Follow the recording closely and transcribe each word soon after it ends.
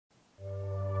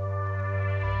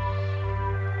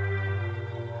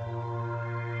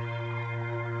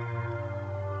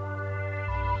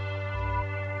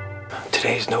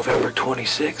Today's November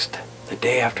 26th, the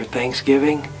day after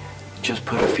Thanksgiving. Just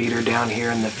put a feeder down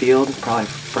here in the field, probably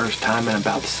first time in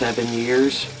about 7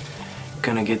 years.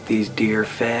 Gonna get these deer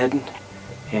fed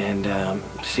and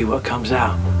see what comes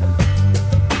out.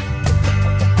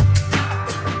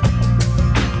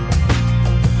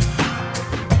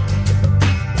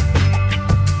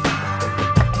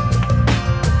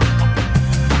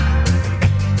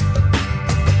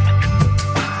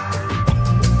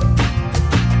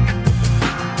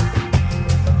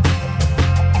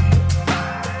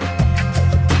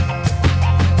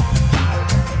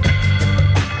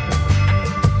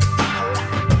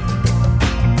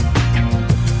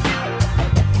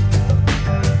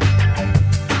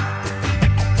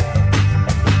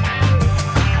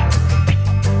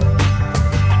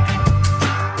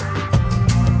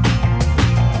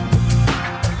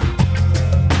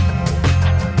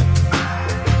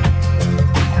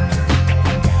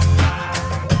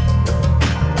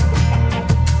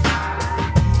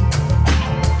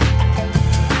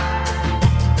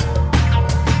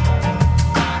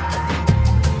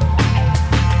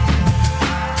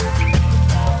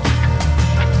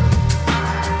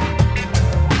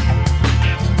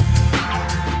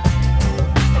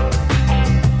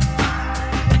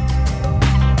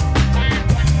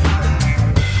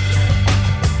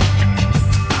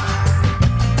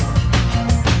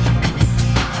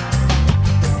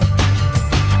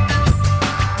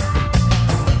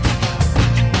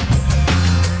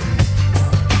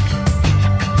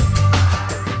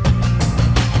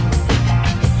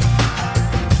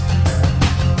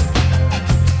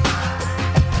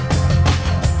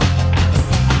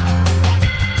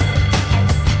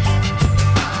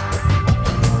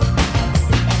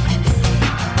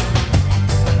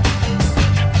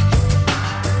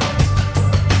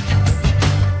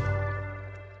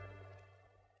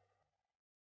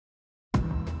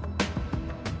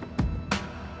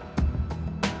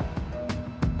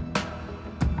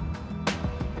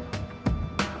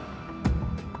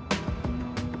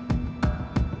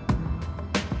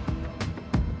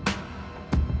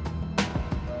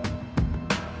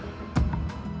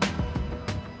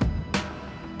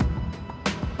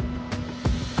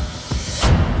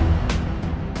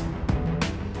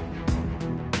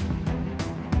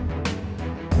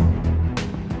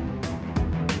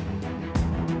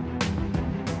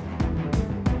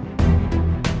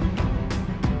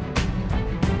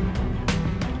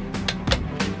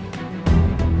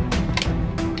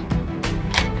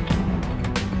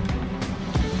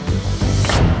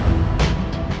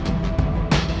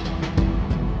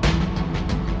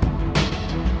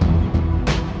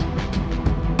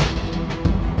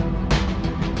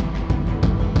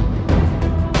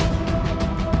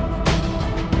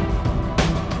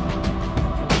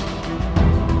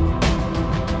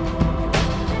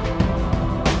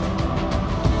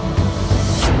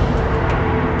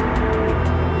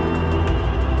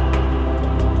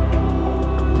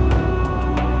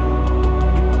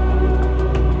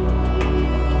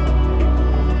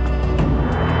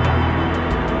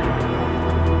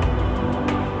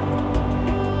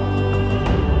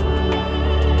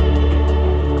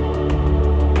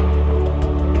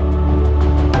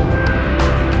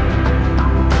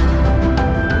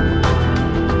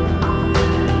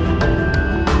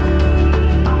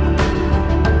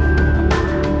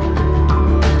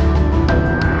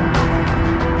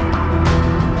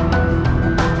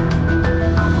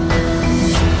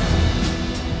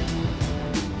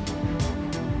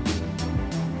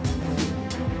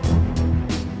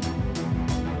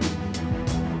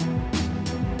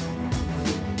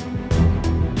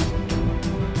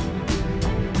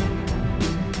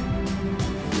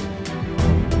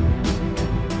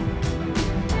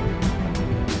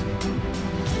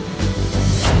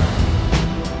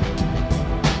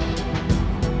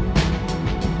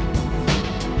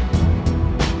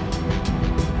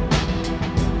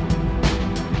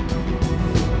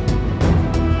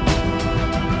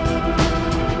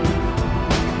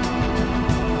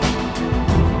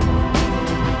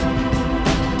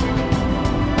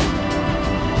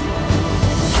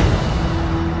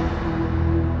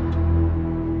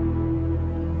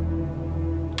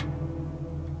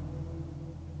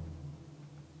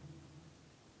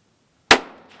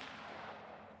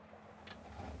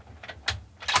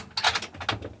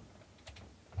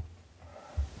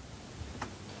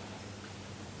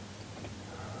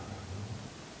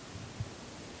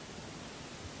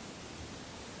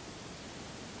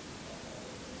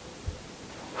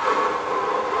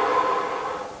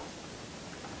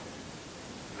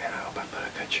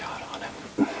 shot on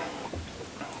him.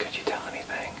 Could you tell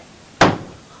anything?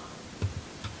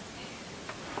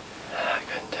 I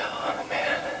couldn't tell.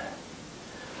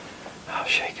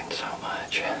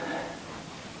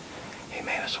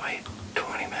 made us wait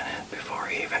 20 minutes before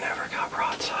he even ever got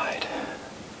broadside.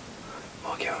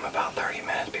 We'll give him about 30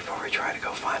 minutes before we try to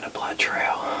go find a blood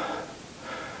trail.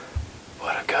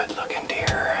 What a good looking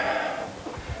deer.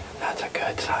 That's a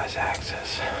good size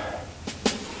axis.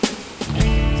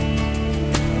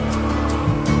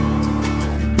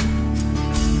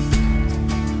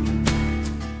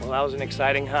 Well, that was an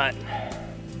exciting hunt.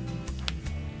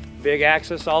 Big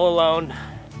axis all alone.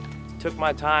 Took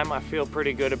my time. I feel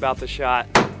pretty good about the shot.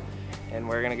 And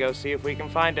we're gonna go see if we can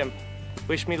find him.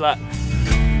 Wish me luck.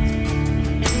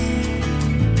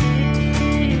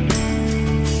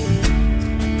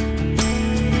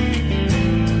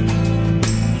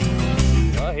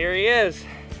 Well, here he is.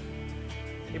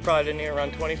 He probably didn't even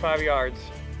run 25 yards.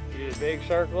 He did a big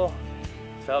circle,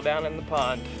 fell down in the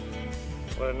pond.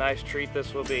 What a nice treat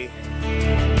this will be.